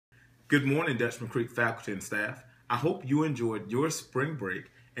Good morning, Dutchman Creek faculty and staff. I hope you enjoyed your spring break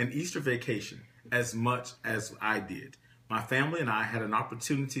and Easter vacation as much as I did. My family and I had an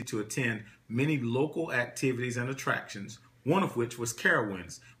opportunity to attend many local activities and attractions, one of which was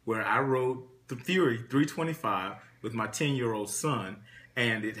Carowinds, where I rode the Fury 325 with my 10-year-old son,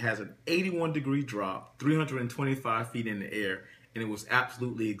 and it has an 81-degree drop, 325 feet in the air, and it was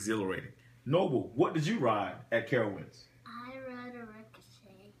absolutely exhilarating. Noble, what did you ride at Carowinds? I rode a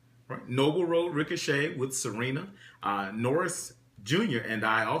Ricochet. Right. Noble rode Ricochet with Serena. Norris Jr. and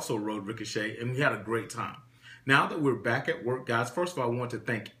I also rode Ricochet, and we had a great time. Now that we're back at work, guys, first of all, I want to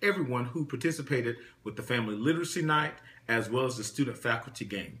thank everyone who participated with the Family Literacy Night as well as the Student Faculty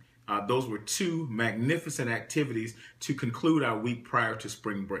Game. Those were two magnificent activities to conclude our week prior to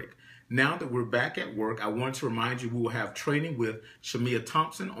spring break. Now that we're back at work, I want to remind you we will have training with Shamia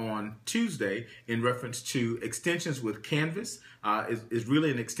Thompson on Tuesday in reference to extensions with Canvas. Is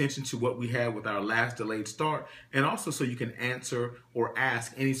really an extension to what we had with our last delayed start, and also so you can answer or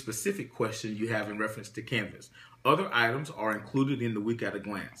ask any specific question you have in reference to Canvas. Other items are included in the Week at a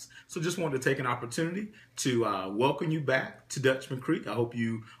Glance. So just wanted to take an opportunity to welcome you back to Dutchman Creek. I hope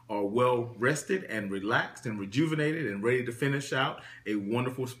you are well rested and relaxed and rejuvenated and ready to finish out a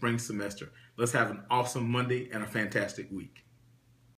wonderful spring semester. Let's have an awesome Monday and a fantastic week.